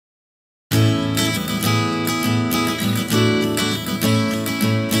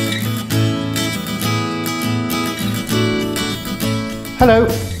Hello.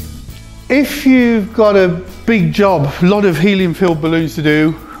 If you've got a big job, a lot of helium-filled balloons to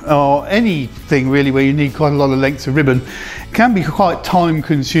do, or anything really where you need quite a lot of lengths of ribbon, it can be quite time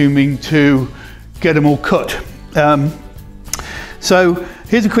consuming to get them all cut. So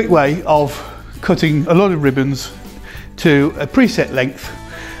here's a quick way of cutting a lot of ribbons to a preset length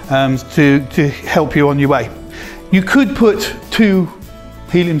to help you on your way. You could put 2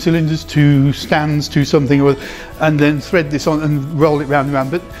 helium cylinders, 2 stands, to something, and then thread this on and roll it round and round,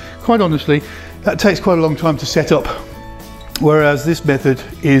 but quite honestly that takes quite a long time to set up, whereas this method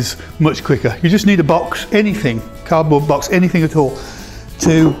is much quicker. You just need a box, anything, cardboard box, anything at all,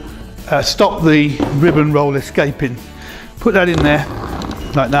 to stop the ribbon roll escaping. Put that in there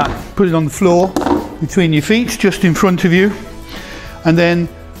like that, put it on the floor between your feet just in front of you, and then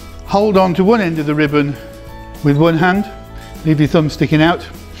hold on to one end of the ribbon with one hand, leave your thumb sticking out,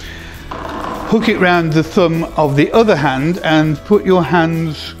 hook it round the thumb of the other hand and put your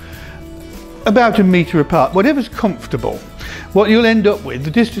hands about 1 metre apart, whatever's comfortable. What you'll end up with,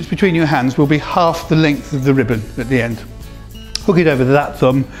 the distance between your hands will be half the length of the ribbon at the end. Hook it over that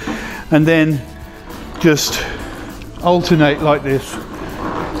thumb and then just alternate like this,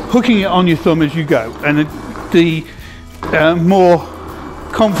 hooking it on your thumb as you go, and the more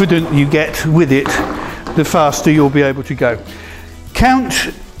confident you get with it, the faster you'll be able to go.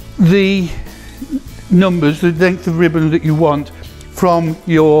 Count the numbers, the length of ribbon that you want from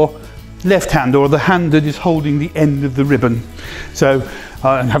your left hand, or the hand that is holding the end of the ribbon. So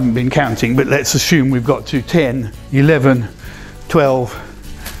I haven't been counting, but let's assume we've got to 10, 11, 12,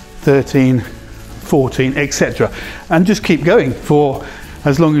 13, 14, etc. And just keep going for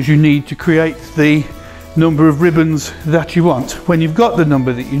as long as you need to create the number of ribbons that you want. When you've got the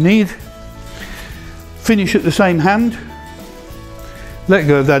number that you need, finish at the same hand, let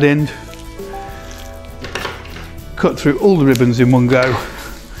go of that end, cut through all the ribbons in one go,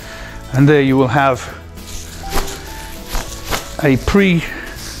 and there you will have a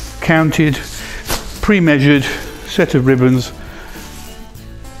pre-counted, pre-measured set of ribbons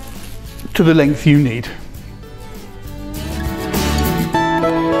to the length you need.